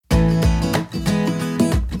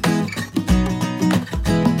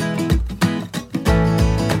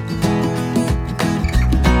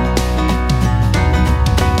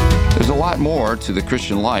more to the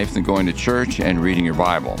Christian life than going to church and reading your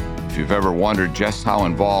Bible. If you've ever wondered just how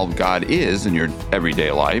involved God is in your everyday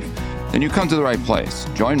life, then you come to the right place.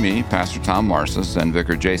 Join me, Pastor Tom Marcis, and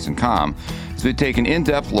Vicar Jason Kohm, as we take an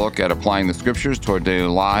in-depth look at applying the Scriptures to our daily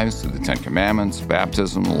lives, to the Ten Commandments,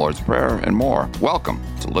 baptism, the Lord's Prayer, and more. Welcome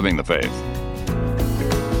to Living the Faith.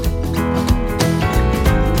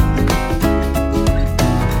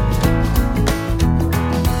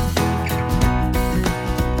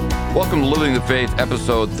 Welcome to Living the Faith,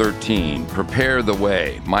 Episode 13, Prepare the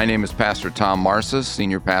Way. My name is Pastor Tom Marcis,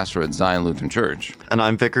 Senior Pastor at Zion Lutheran Church. And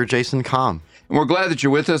I'm Vicar Jason Kohm. And we're glad that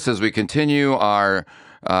you're with us as we continue our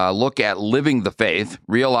look at living the faith,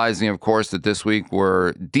 realizing, of course, that this week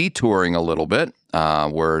we're detouring a little bit.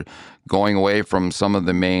 We're going away from some of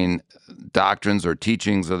the main doctrines or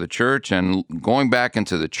teachings of the church and going back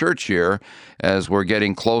into the church here as we're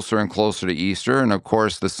getting closer and closer to Easter. And, of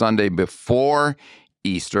course, the Sunday before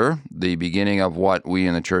Easter, the beginning of what we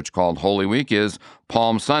in the church called Holy Week, is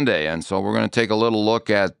Palm Sunday. And so we're going to take a little look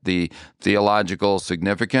at the theological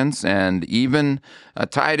significance and even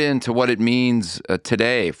tie it into what it means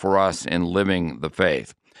today for us in living the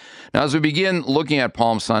faith. Now, as we begin looking at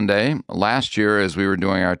Palm Sunday, last year as we were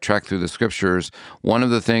doing our trek through the Scriptures, one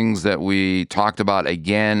of the things that we talked about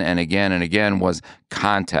again and again and again was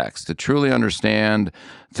context. To truly understand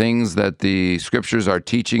things that the Scriptures are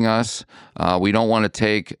teaching us, we don't want to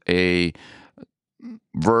take a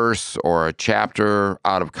verse or a chapter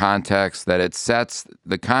out of context, that it sets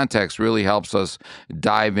the context really helps us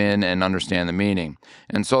dive in and understand the meaning.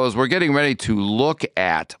 And so as we're getting ready to look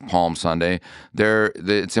at Palm Sunday,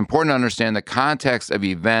 it's important to understand the context of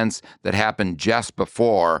events that happened just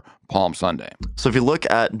before Palm Sunday. So if you look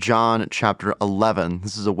at John chapter 11,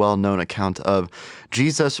 this is a well-known account of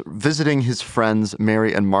Jesus visiting his friends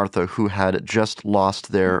Mary and Martha, who had just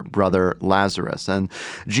lost their brother Lazarus. And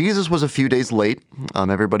Jesus was a few days late.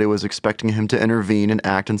 Everybody was expecting him to intervene and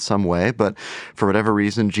act in some way, but for whatever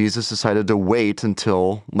reason, Jesus decided to wait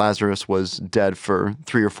until Lazarus was dead for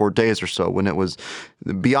 3 or 4 days or so, when it was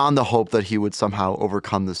beyond the hope that he would somehow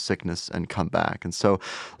overcome the sickness and come back. And so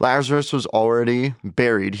Lazarus was already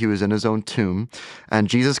buried. He was in his own tomb, and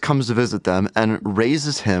Jesus comes to visit them and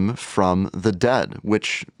raises him from the dead,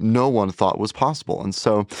 which no one thought was possible. And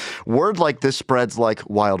so word like this spreads like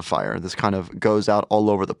wildfire. This kind of goes out all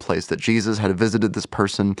over the place, that Jesus had visited this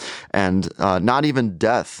person, and not even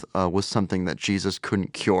death was something that Jesus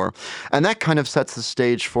couldn't cure. And that kind of sets the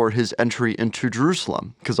stage for his entry into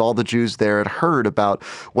Jerusalem, because all the Jews there had heard about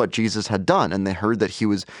what Jesus had done, and they heard that he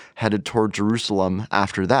was headed toward Jerusalem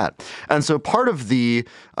after that. And so part of the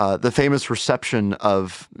famous reception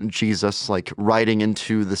of Jesus, like riding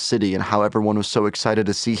into the city and how everyone was so excited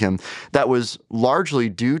to see him, that was largely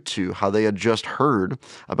due to how they had just heard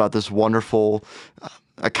about this wonderful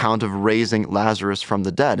account of raising Lazarus from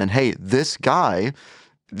the dead. And hey, this guy,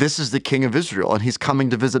 this is the King of Israel, and he's coming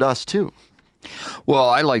to visit us too. Well,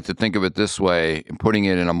 I like to think of it this way, putting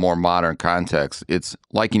it in a more modern context. It's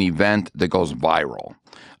like an event that goes viral.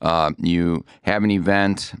 You have an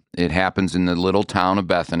event, it happens in the little town of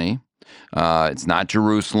Bethany. It's not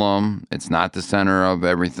Jerusalem. It's not the center of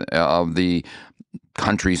everything, of the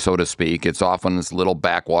country, so to speak. It's often this little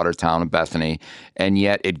backwater town of Bethany, and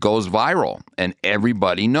yet it goes viral, and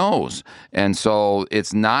everybody knows. And so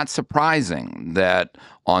it's not surprising that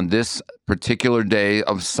on this particular day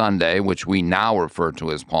of Sunday, which we now refer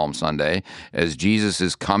to as Palm Sunday, as Jesus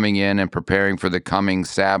is coming in and preparing for the coming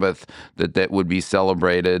Sabbath that would be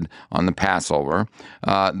celebrated on the Passover,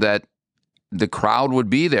 that the crowd would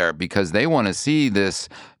be there because they want to see this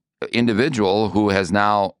individual who has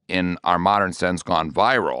now, in our modern sense, gone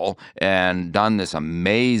viral and done this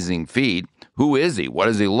amazing feat. Who is he? What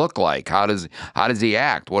does he look like? How does he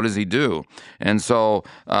act? What does he do? And so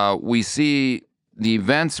we see the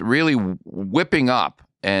events really whipping up,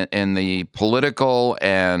 and the political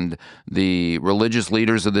and the religious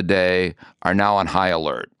leaders of the day are now on high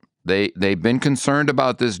alert. They've been concerned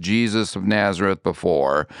about this Jesus of Nazareth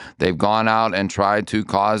before. They've gone out and tried to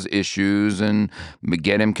cause issues and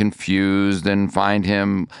get him confused and find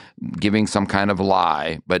him giving some kind of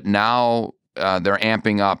lie. But now they're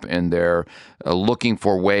amping up, and they're looking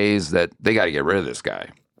for ways that they got to get rid of this guy.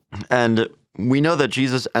 And we know that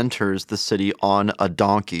Jesus enters the city on a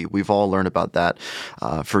donkey. We've all learned about that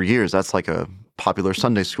for years. That's like a popular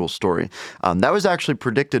Sunday school story. That was actually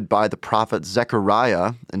predicted by the prophet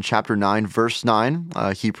Zechariah in chapter 9, verse 9.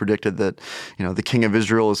 He predicted that, the king of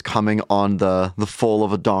Israel is coming on the foal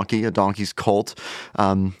of a donkey's colt.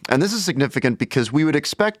 And this is significant because we would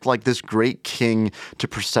expect like this great king to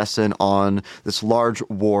process in on this large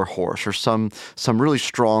war horse or some really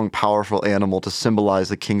strong, powerful animal to symbolize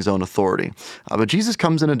the king's own authority. But Jesus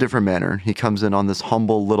comes in a different manner. He comes in on this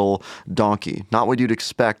humble little donkey, not what you'd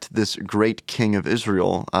expect this great king of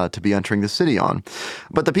Israel to be entering the city on.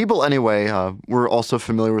 But the people anyway were also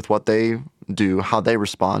familiar with what they do, how they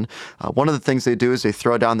respond. One of the things they do is they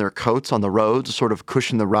throw down their coats on the road to sort of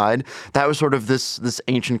cushion the ride. That was sort of this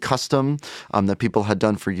ancient custom that people had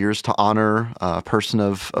done for years to honor a person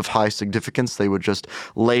of high significance. They would just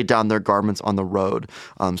lay down their garments on the road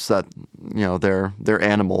so that their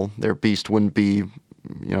animal, their beast wouldn't be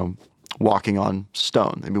walking on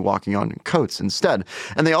stone. They'd be walking on coats instead.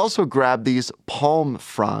 And they also grab these palm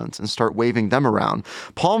fronds and start waving them around.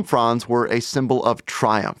 Palm fronds were a symbol of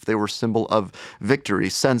triumph. They were a symbol of victory,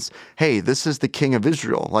 since, hey, this is the king of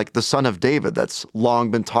Israel, like the son of David that's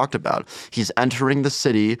long been talked about. He's entering the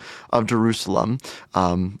city of Jerusalem,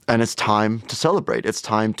 and it's time to celebrate. It's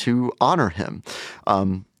time to honor him.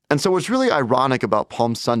 And so what's really ironic about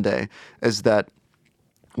Palm Sunday is that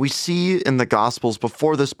we see in the Gospels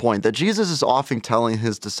before this point that Jesus is often telling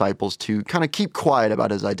his disciples to kind of keep quiet about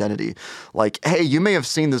his identity. Like, hey, you may have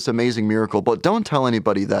seen this amazing miracle, but don't tell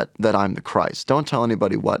anybody that I'm the Christ. Don't tell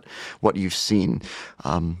anybody what you've seen.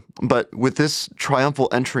 But with this triumphal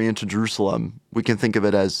entry into Jerusalem, we can think of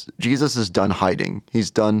it as Jesus is done hiding.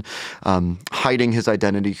 He's done hiding his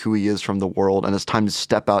identity, who he is from the world, and it's time to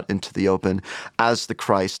step out into the open as the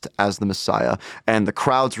Christ, as the Messiah. And the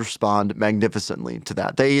crowds respond magnificently to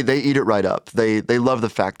that. They eat it right up. They love the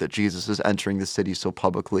fact that Jesus is entering the city so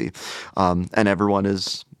publicly, and everyone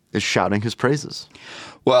is shouting his praises.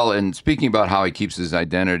 Well, and speaking about how he keeps his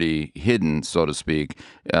identity hidden, so to speak,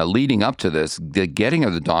 leading up to this, the getting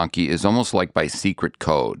of the donkey is almost like by secret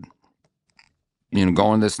code.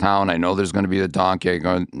 Going to this town, I know there's going to be the donkey.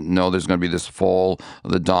 I know there's going to be this foal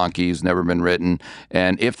of the donkey who's never been ridden.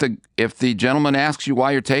 And if the gentleman asks you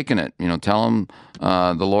why you're taking it, tell him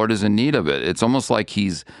the Lord is in need of it. It's almost like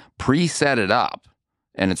he's pre-set it up,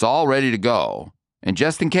 and it's all ready to go. And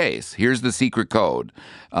just in case, here's the secret code.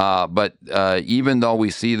 But even though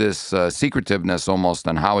we see this secretiveness almost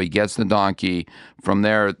on how he gets the donkey, from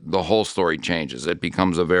there, the whole story changes. It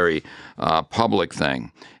becomes a very public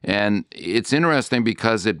thing. And it's interesting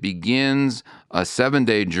because it begins a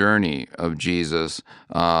 7-day journey of Jesus,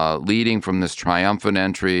 leading from this triumphant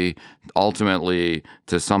entry ultimately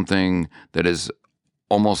to something that is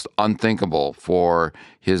almost unthinkable for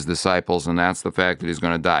his disciples, and that's the fact that he's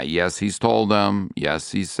going to die. Yes, he's told them.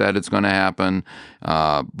 Yes, he said it's going to happen.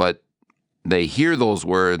 But they hear those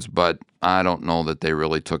words, but I don't know that they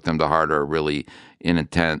really took them to heart or really, in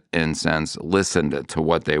sense, listened to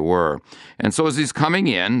what they were. And so as he's coming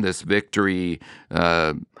in, this victory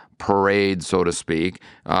parade, so to speak,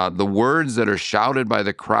 the words that are shouted by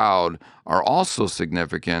the crowd are also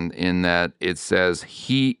significant in that it says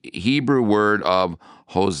Hebrew word of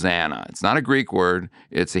Hosanna. It's not a Greek word,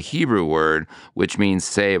 it's a Hebrew word, which means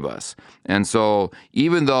save us. And so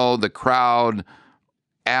even though the crowd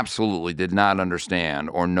absolutely did not understand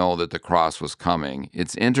or know that the cross was coming,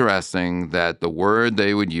 it's interesting that the word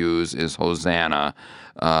they would use is Hosanna,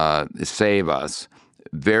 save us.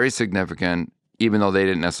 Very significant, even though they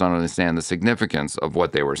didn't necessarily understand the significance of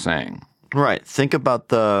what they were saying. Right. Think about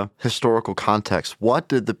the historical context. What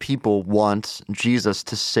did the people want Jesus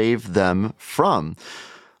to save them from?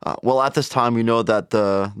 Well, at this time, we know that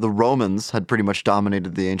the Romans had pretty much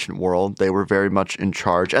dominated the ancient world. They were very much in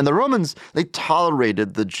charge. And the Romans, they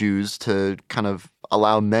tolerated the Jews to kind of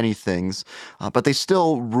allow many things, but they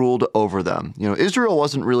still ruled over them. Israel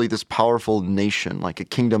wasn't really this powerful nation, like a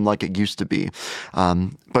kingdom like it used to be.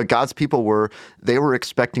 But God's people were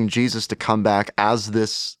expecting Jesus to come back as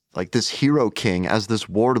this hero king, as this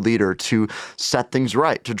war leader to set things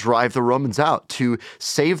right, to drive the Romans out, to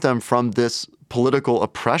save them from this political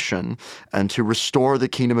oppression and to restore the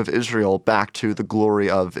kingdom of Israel back to the glory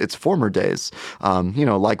of its former days.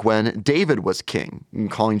 Like when David was king,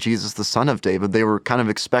 calling Jesus the son of David, they were kind of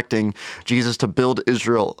expecting Jesus to build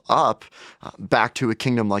Israel up back to a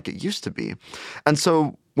kingdom like it used to be. And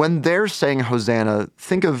so when they're saying Hosanna,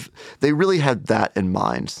 they really had that in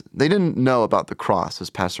mind. They didn't know about the cross, as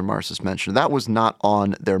Pastor Marcis mentioned. That was not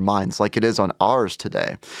on their minds like it is on ours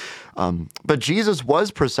today. But Jesus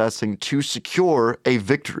was processing to secure a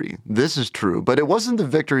victory. This is true, but it wasn't the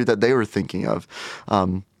victory that they were thinking of.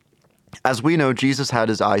 As we know, Jesus had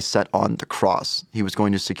his eyes set on the cross. He was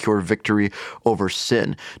going to secure victory over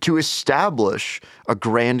sin, to establish a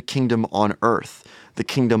grand kingdom on earth, the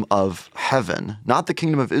kingdom of heaven, not the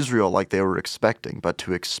kingdom of Israel like they were expecting, but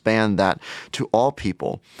to expand that to all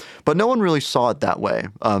people. But no one really saw it that way.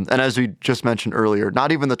 And as we just mentioned earlier,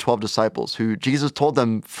 not even the 12 disciples, who Jesus told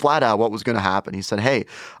them flat out what was going to happen. He said, hey,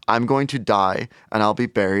 I'm going to die and I'll be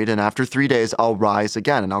buried, and after 3 days I'll rise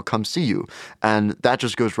again and I'll come see you. And that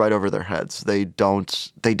just goes right over their heads. They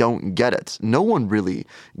don't get it. No one really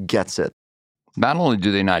gets it. Not only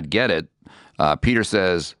do they not get it, Peter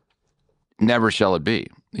says, never shall it be.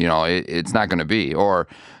 It's not going to be. Or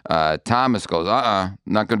Thomas goes,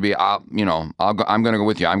 not going to be. I'm going to go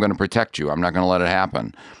with you. I'm going to protect you. I'm not going to let it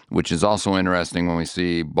happen. Which is also interesting when we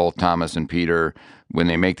see both Thomas and Peter, when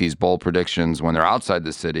they make these bold predictions when they're outside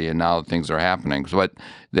the city, and now things are happening. But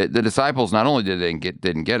the disciples, not only didn't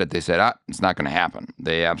get it, they said, it's not going to happen.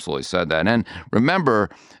 They absolutely said that. And remember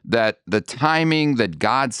that the timing that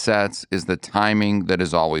God sets is the timing that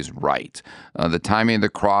is always right. The timing of the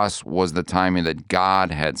cross was the timing that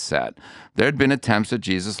God had set. There had been attempts at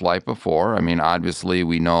Jesus' life before. I mean, obviously,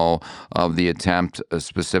 we know of the attempt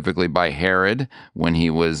specifically by Herod when he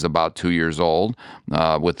was about 2 years old,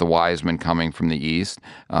 with the wise men coming from the east.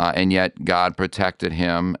 And yet God protected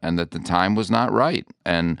him, and that the time was not right.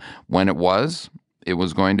 And when it was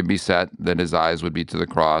going to be set that his eyes would be to the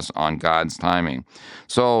cross on God's timing.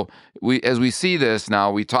 So as we see this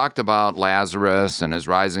now, we talked about Lazarus and his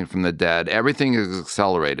rising from the dead. Everything is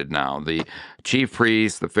accelerated now. The chief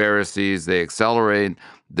priests, the Pharisees, they accelerate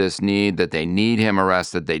this need that they need him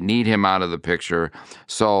arrested. They need him out of the picture.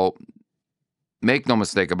 So make no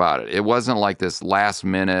mistake about it. It wasn't like this last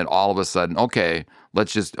minute, all of a sudden, okay,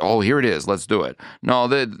 let's just, here it is, let's do it. No,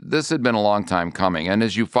 this had been a long time coming. And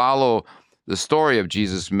as you follow the story of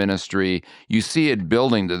Jesus' ministry, you see it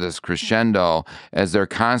building to this crescendo as they're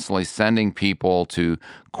constantly sending people to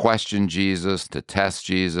question Jesus, to test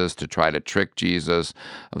Jesus, to try to trick Jesus,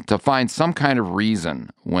 to find some kind of reason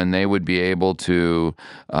when they would be able to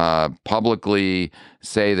publicly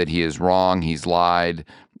say that he is wrong, he's lied,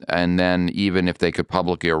 and then even if they could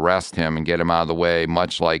publicly arrest him and get him out of the way,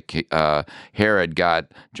 much like Herod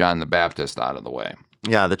got John the Baptist out of the way.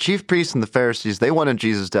 Yeah, the chief priests and the Pharisees, they wanted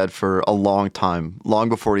Jesus dead for a long time, long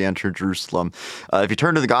before he entered Jerusalem. If you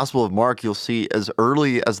turn to the Gospel of Mark, you'll see as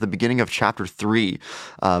early as the beginning of chapter 3,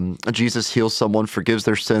 Jesus heals someone, forgives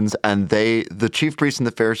their sins, and the chief priests and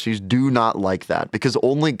the Pharisees do not like that, because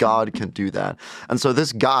only God can do that. And so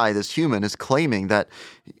this guy, this human, is claiming that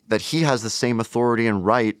he has the same authority and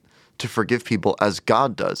right to forgive people as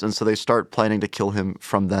God does. And so they start planning to kill him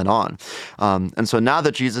from then on. And so now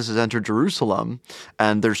that Jesus has entered Jerusalem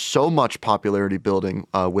and there's so much popularity building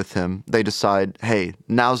with him, they decide, hey,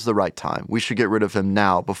 now's the right time. We should get rid of him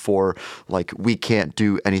now before we can't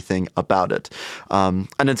do anything about it. And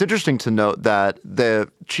it's interesting to note that the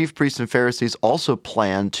chief priests and Pharisees also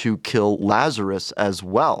plan to kill Lazarus as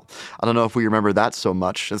well. I don't know if we remember that so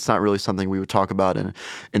much. It's not really something we would talk about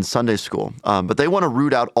in Sunday school. But they want to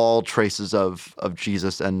root out all traces of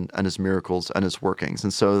Jesus and his miracles and his workings.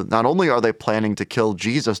 And so not only are they planning to kill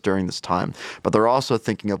Jesus during this time, but they're also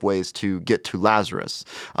thinking of ways to get to Lazarus,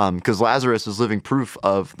 because Lazarus is living proof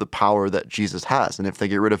of the power that Jesus has. And if they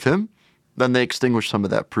get rid of him, then they extinguish some of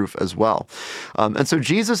that proof as well. And so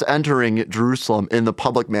Jesus entering Jerusalem in the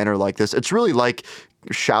public manner like this, it's really like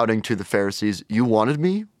shouting to the Pharisees, you wanted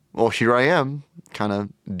me? Well, here I am, kind of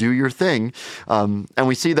do your thing. And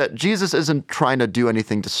we see that Jesus isn't trying to do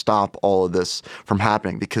anything to stop all of this from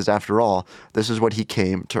happening, because after all, this is what he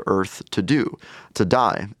came to earth to do, to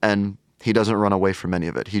die. And he doesn't run away from any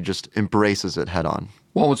of it. He just embraces it head on.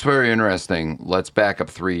 Well, what's very interesting, let's back up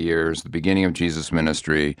 3 years, the beginning of Jesus'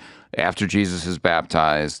 ministry. After Jesus is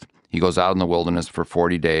baptized, he goes out in the wilderness for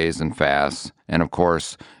 40 days and fasts. And of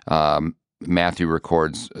course, Matthew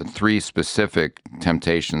records 3 specific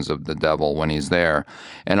temptations of the devil when he's there.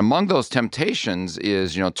 And among those temptations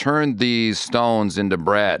is, turn these stones into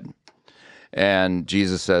bread. And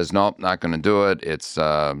Jesus says, nope, not going to do it. It's,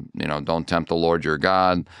 don't tempt the Lord your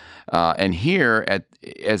God. And here,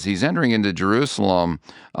 as he's entering into Jerusalem,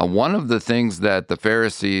 one of the things that the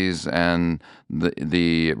Pharisees and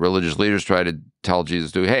the religious leaders try to tell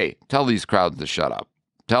Jesus to do, hey, tell these crowds to shut up.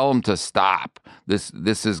 Tell them to stop.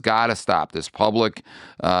 This has got to stop. This public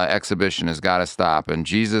exhibition has got to stop. And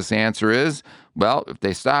Jesus' answer is, well, if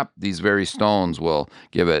they stop, these very stones will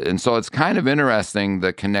give it. And so it's kind of interesting,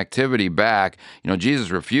 the connectivity back. Jesus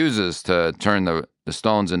refuses to turn the the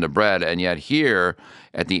stones into bread. And yet here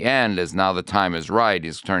at the end, as now the time is right,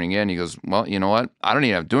 he's turning in. He goes, well, you know what? I don't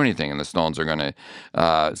even have to do anything, and the stones are going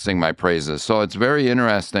to sing my praises. So it's very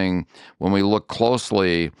interesting when we look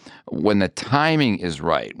closely, when the timing is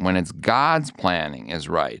right, when it's God's planning is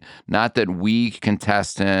right, not that we can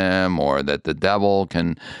test him or that the devil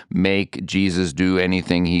can make Jesus do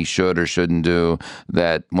anything he should or shouldn't do,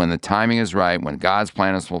 that when the timing is right, when God's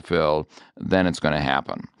plan is fulfilled, then it's going to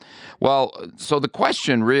happen. Well, so the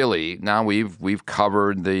question really, now we've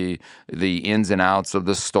covered the ins and outs of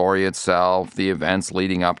the story itself, the events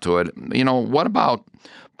leading up to it. What about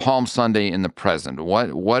Palm Sunday in the present?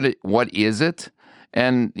 What is it?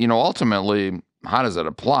 And, ultimately, how does it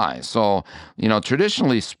apply? So,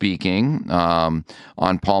 traditionally speaking, on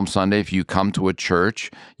Palm Sunday, if you come to a church,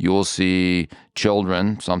 you will see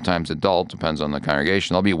children, sometimes adult, depends on the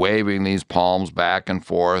congregation. They'll be waving these palms back and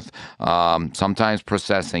forth, sometimes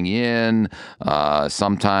processing in,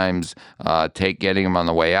 sometimes getting them on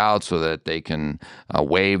the way out so that they can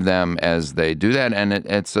wave them as they do that. And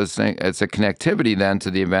it's a connectivity then to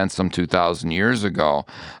the events some 2,000 years ago.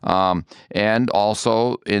 And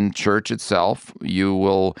also in church itself, you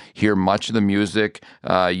will hear much of the music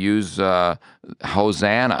use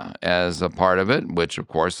Hosanna as a part of it, which of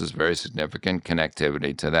course is very significant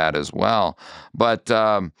connectivity to that as well. But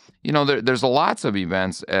there's lots of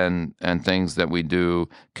events and things that we do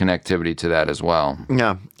connectivity to that as well.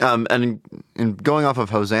 Yeah, and in going off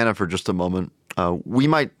of Hosanna for just a moment, we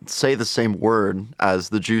might say the same word as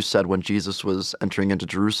the Jews said when Jesus was entering into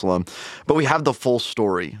Jerusalem, but we have the full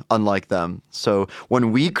story, unlike them. So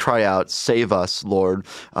when we cry out, "Save us, Lord,"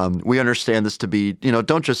 we understand this to be,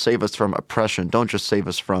 don't just save us from oppression, don't just save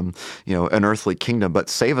us from, an earthly kingdom, but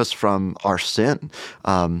save us from our sin,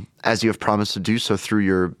 as you have promised to do so through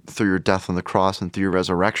your death on the cross and through your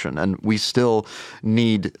resurrection. And we still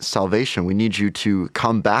need salvation. We need you to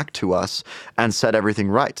come back to us and set everything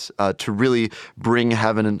right, to really bring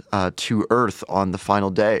heaven to earth on the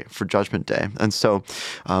final day for Judgment Day. And so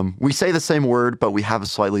we say the same word, but we have a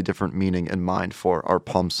slightly different meaning in mind for our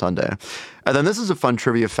Palm Sunday. And then this is a fun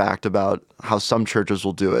trivia fact about how some churches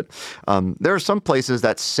will do it. There are some places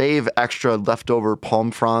that save extra leftover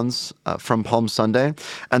palm fronds from Palm Sunday,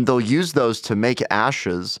 and they'll use those to make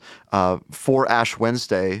ashes for Ash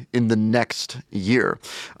Wednesday in the next year.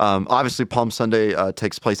 Obviously, Palm Sunday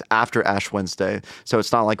takes place after Ash Wednesday, so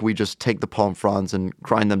it's not like we just take the palm fronds and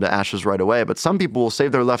grind them to ashes right away. But some people will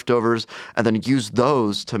save their leftovers and then use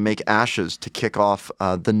those to make ashes to kick off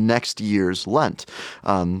the next year's Lent.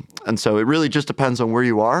 And so it really just depends on where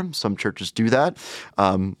you are. Some churches do that.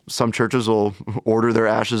 Some churches will order their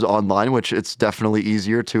ashes online, which it's definitely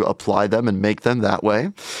easier to apply them and make them that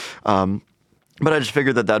way. But I just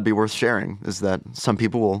figured that that'd be worth sharing, is that some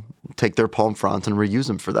people will take their palm fronds and reuse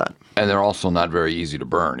them for that. And they're also not very easy to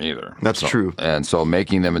burn either. That's true. And so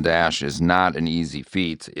making them into ash is not an easy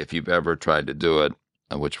feat. If you've ever tried to do it,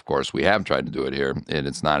 which of course we have tried to do it here,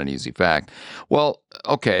 it's not an easy fact. Well,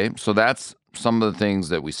 okay, so that's some of the things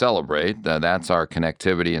that we celebrate. That's our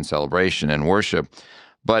connectivity and celebration and worship.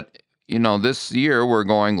 But this year we're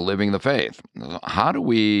going living the faith. How do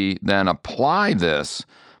we then apply this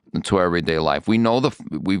to our everyday life? We know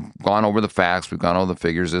we've gone over the facts, we've gone over the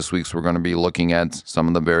figures. This week we're going to be looking at some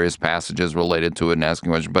of the various passages related to it and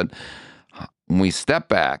asking questions. But when we step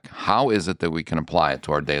back, how is it that we can apply it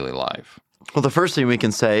to our daily life? Well, the first thing we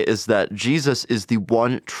can say is that Jesus is the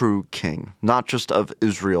one true king, not just of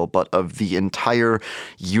Israel, but of the entire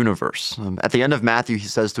universe. At the end of Matthew, he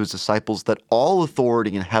says to his disciples that all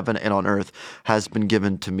authority in heaven and on earth has been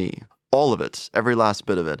given to me. All of it, every last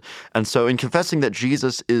bit of it. And so in confessing that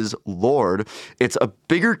Jesus is Lord, it's a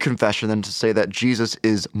bigger confession than to say that Jesus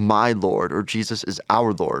is my Lord or Jesus is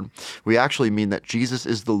our Lord. We actually mean that Jesus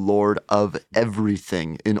is the Lord of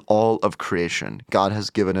everything in all of creation. God has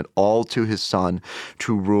given it all to his Son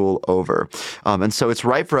to rule over. And so it's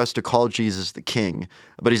right for us to call Jesus the King,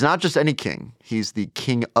 but he's not just any king. He's the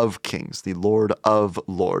King of kings, the Lord of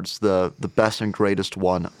lords, the best and greatest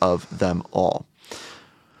one of them all.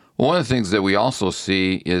 One of the things that we also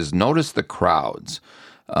see is notice the crowds.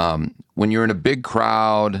 When you're in a big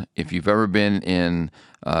crowd, if you've ever been in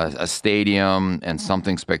a stadium and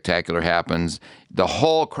something spectacular happens, the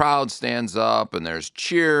whole crowd stands up and there's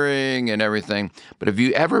cheering and everything. But have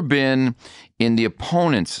you ever been in the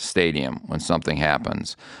opponent's stadium when something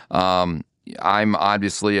happens? I'm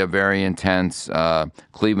obviously a very intense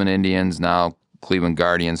Cleveland Indians, now Cleveland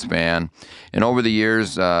Guardians fan, and over the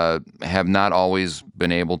years have not always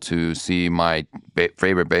been able to see my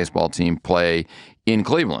favorite baseball team play in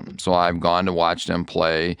Cleveland. So I've gone to watch them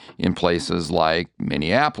play in places like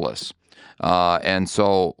Minneapolis.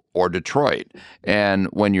 or Detroit. And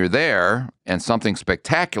when you're there and something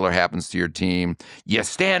spectacular happens to your team, you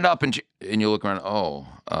stand up and you look around,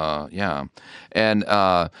 yeah. And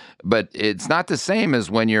but it's not the same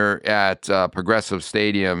as when you're at Progressive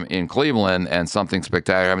Stadium in Cleveland and something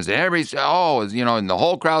spectacular happens. And everybody's, and the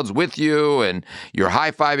whole crowd's with you and you're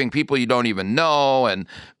high-fiving people you don't even know. And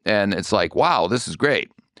it's like, wow, this is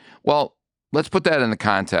great. Well, let's put that in the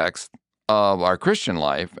context of our Christian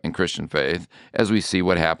life and Christian faith as we see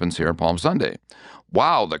what happens here on Palm Sunday.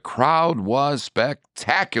 Wow, the crowd was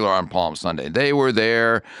spectacular on Palm Sunday. They were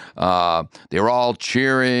there. They were all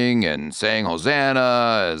cheering and saying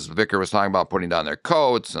Hosanna, as the Vicar was talking about, putting down their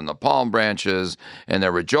coats and the palm branches, and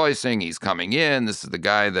they're rejoicing. He's coming in. This is the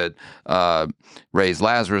guy that raised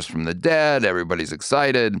Lazarus from the dead. Everybody's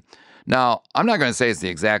excited. Now, I'm not going to say it's the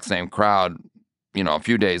exact same crowd, a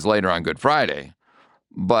few days later on Good Friday,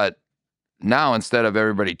 but now, instead of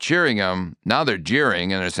everybody cheering him, now they're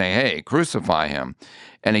jeering and they're saying, hey, crucify him.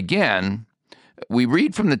 And again, we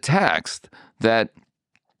read from the text that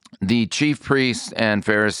the chief priests and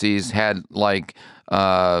Pharisees had put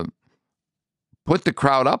the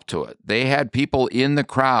crowd up to it. They had people in the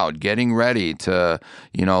crowd getting ready to,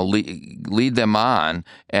 lead them on,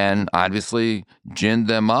 and obviously ginned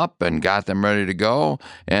them up and got them ready to go,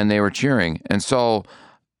 and they were cheering. And so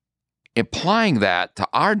applying that to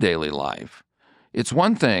our daily life, it's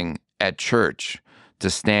one thing at church to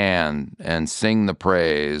stand and sing the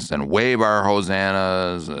praise and wave our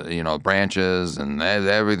hosannas, branches, and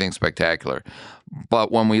everything spectacular.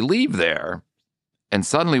 But when we leave there and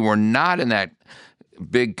suddenly we're not in that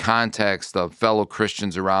big context of fellow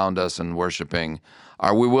Christians around us and worshiping,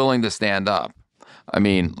 are we willing to stand up? I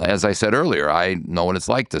mean, as I said earlier, I know what it's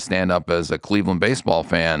like to stand up as a Cleveland baseball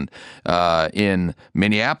fan in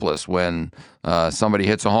Minneapolis when somebody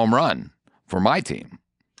hits a home run for my team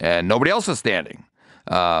and nobody else is standing.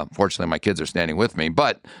 Fortunately, my kids are standing with me.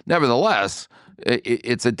 But nevertheless,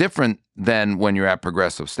 it's a different than when you're at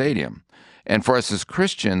Progressive Stadium. And for us as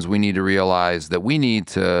Christians, we need to realize that we need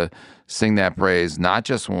to sing that praise not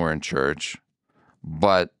just when we're in church,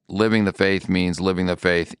 but living the faith means living the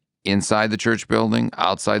faith inside the church building,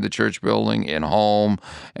 outside the church building, in home,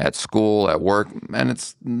 at school, at work, and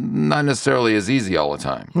it's not necessarily as easy all the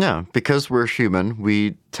time. Yeah, because we're human,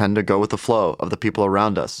 we tend to go with the flow of the people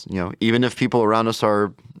around us. Even if people around us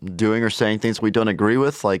are doing or saying things we don't agree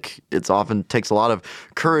with, it's often takes a lot of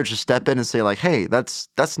courage to step in and say, hey,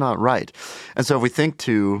 that's not right. And so if we think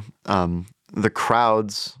to the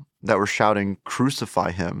crowds that were shouting,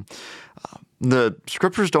 "Crucify him," the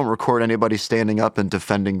scriptures don't record anybody standing up and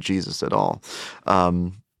defending Jesus at all.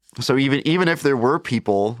 So even if there were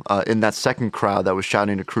people in that second crowd that was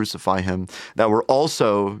shouting to crucify him, that were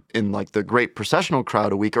also in the great processional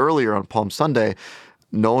crowd a week earlier on Palm Sunday,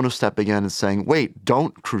 no one was stepping in and saying, wait,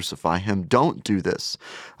 don't crucify him, don't do this.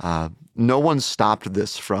 No one stopped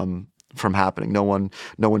this from happening. No one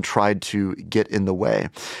tried to get in the way.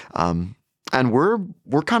 And we're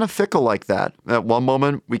kind of fickle like that. At one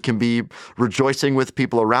moment, we can be rejoicing with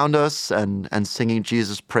people around us and singing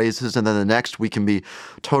Jesus' praises, and then the next, we can be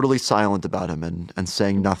totally silent about him and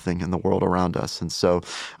saying nothing in the world around us. And so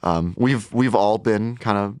we've all been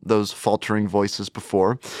kind of those faltering voices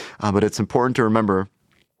before, but it's important to remember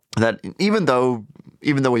that even though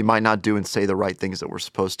we might not do and say the right things that we're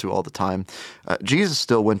supposed to all the time, Jesus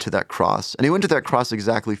still went to that cross, and he went to that cross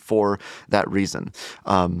exactly for that reason.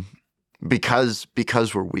 Because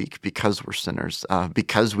we're weak, because we're sinners,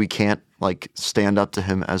 because we can't stand up to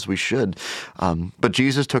him as we should. But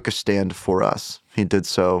Jesus took a stand for us. He did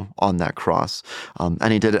so on that cross,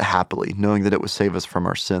 and he did it happily, knowing that it would save us from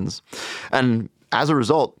our sins. And as a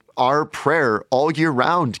result, our prayer all year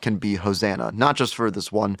round can be Hosanna, not just for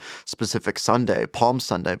this one specific Sunday, Palm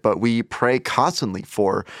Sunday, but we pray constantly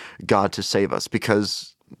for God to save us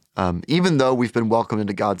because even though we've been welcomed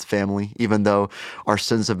into God's family, even though our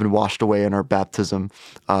sins have been washed away in our baptism,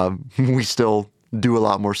 we still do a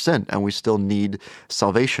lot more sin, and we still need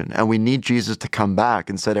salvation, and we need Jesus to come back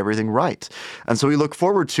and set everything right. And so we look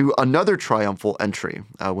forward to another triumphal entry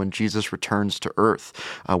when Jesus returns to earth,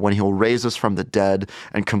 when he'll raise us from the dead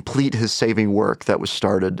and complete his saving work that was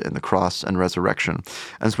started in the cross and resurrection.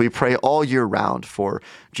 And so we pray all year round for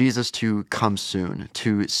Jesus to come soon,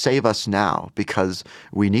 to save us now, because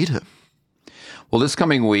we need him. Well, this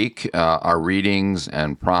coming week, our readings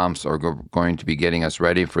and prompts are going to be getting us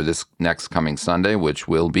ready for this next coming Sunday, which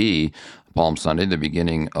will be Palm Sunday, the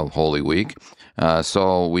beginning of Holy Week.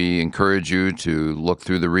 So we encourage you to look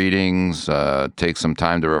through the readings, take some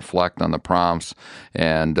time to reflect on the prompts,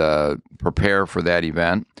 and prepare for that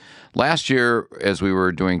event. last year, as we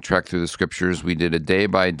were doing Trek Through the Scriptures, we did a day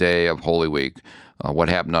by day of Holy Week. What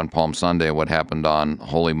happened on Palm Sunday, what happened on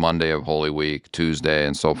Holy Monday of Holy Week, Tuesday,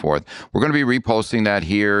 and so forth. We're going to be reposting that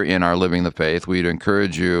here in our Living the Faith. We'd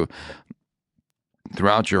encourage you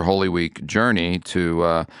throughout your Holy Week journey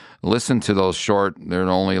to listen to those short, they're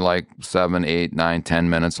only like 7, 8, 9, 10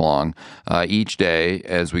 minutes long each day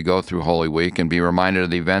as we go through Holy Week, and be reminded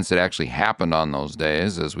of the events that actually happened on those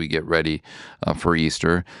days as we get ready for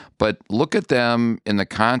Easter. But look at them in the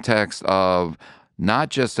context of not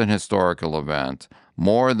just an historical event,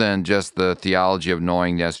 more than just the theology of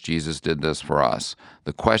knowing, yes, Jesus did this for us.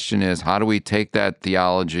 The question is, how do we take that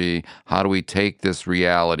theology, how do we take this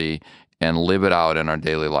reality and live it out in our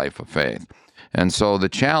daily life of faith? And so the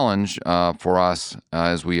challenge for us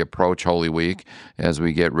as we approach Holy Week, as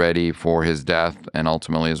we get ready for his death and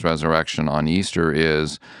ultimately his resurrection on Easter,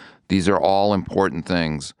 is these are all important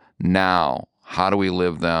things now. How do we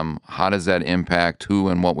live them? How does that impact who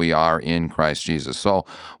and what we are in Christ Jesus? So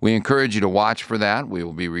we encourage you to watch for that. We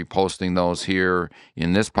will be reposting those here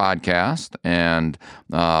in this podcast, and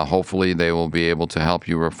hopefully they will be able to help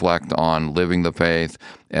you reflect on living the faith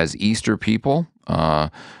as Easter people.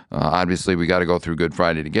 Obviously, we got to go through Good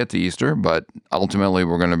Friday to get to Easter, but ultimately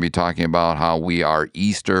we're going to be talking about how we are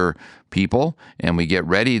Easter people, and we get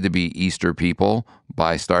ready to be Easter people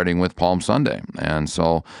by starting with Palm Sunday. And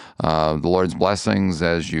so the Lord's blessings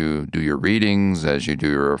as you do your readings, as you do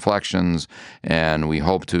your reflections, and we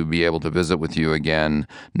hope to be able to visit with you again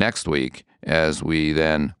next week as we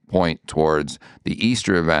then point towards the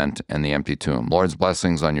Easter event and the empty tomb. Lord's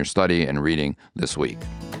blessings on your study and reading this week.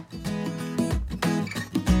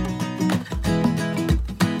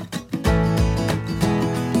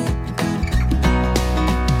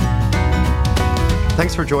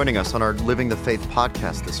 Thanks for joining us on our Living the Faith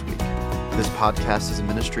podcast this week. This podcast is a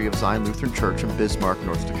ministry of Zion Lutheran Church in Bismarck,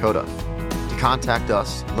 North Dakota. To contact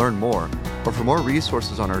us, learn more, or for more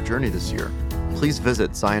resources on our journey this year, please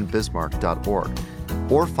visit zionbismarck.org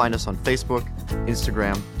or find us on Facebook,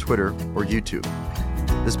 Instagram, Twitter, or YouTube.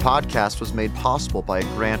 This podcast was made possible by a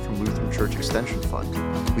grant from Lutheran Church Extension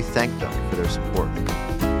Fund. We thank them for their support.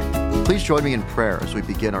 Please join me in prayer as we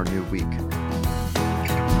begin our new week.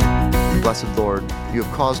 Blessed Lord, you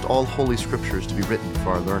have caused all holy scriptures to be written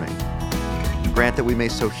for our learning. Grant that we may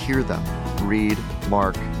so hear them, read,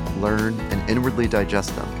 mark, learn, and inwardly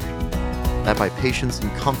digest them, that by patience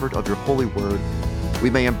and comfort of your holy word,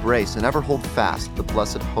 we may embrace and ever hold fast the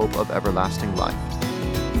blessed hope of everlasting life.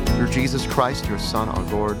 Through Jesus Christ, your Son, our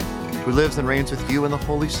Lord, who lives and reigns with you in the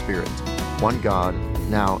Holy Spirit, one God,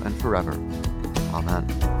 now and forever. Amen.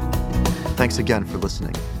 Thanks again for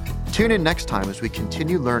listening. Tune in next time as we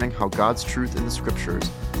continue learning how God's truth in the Scriptures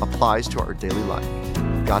applies to our daily life.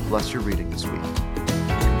 God bless your reading this week.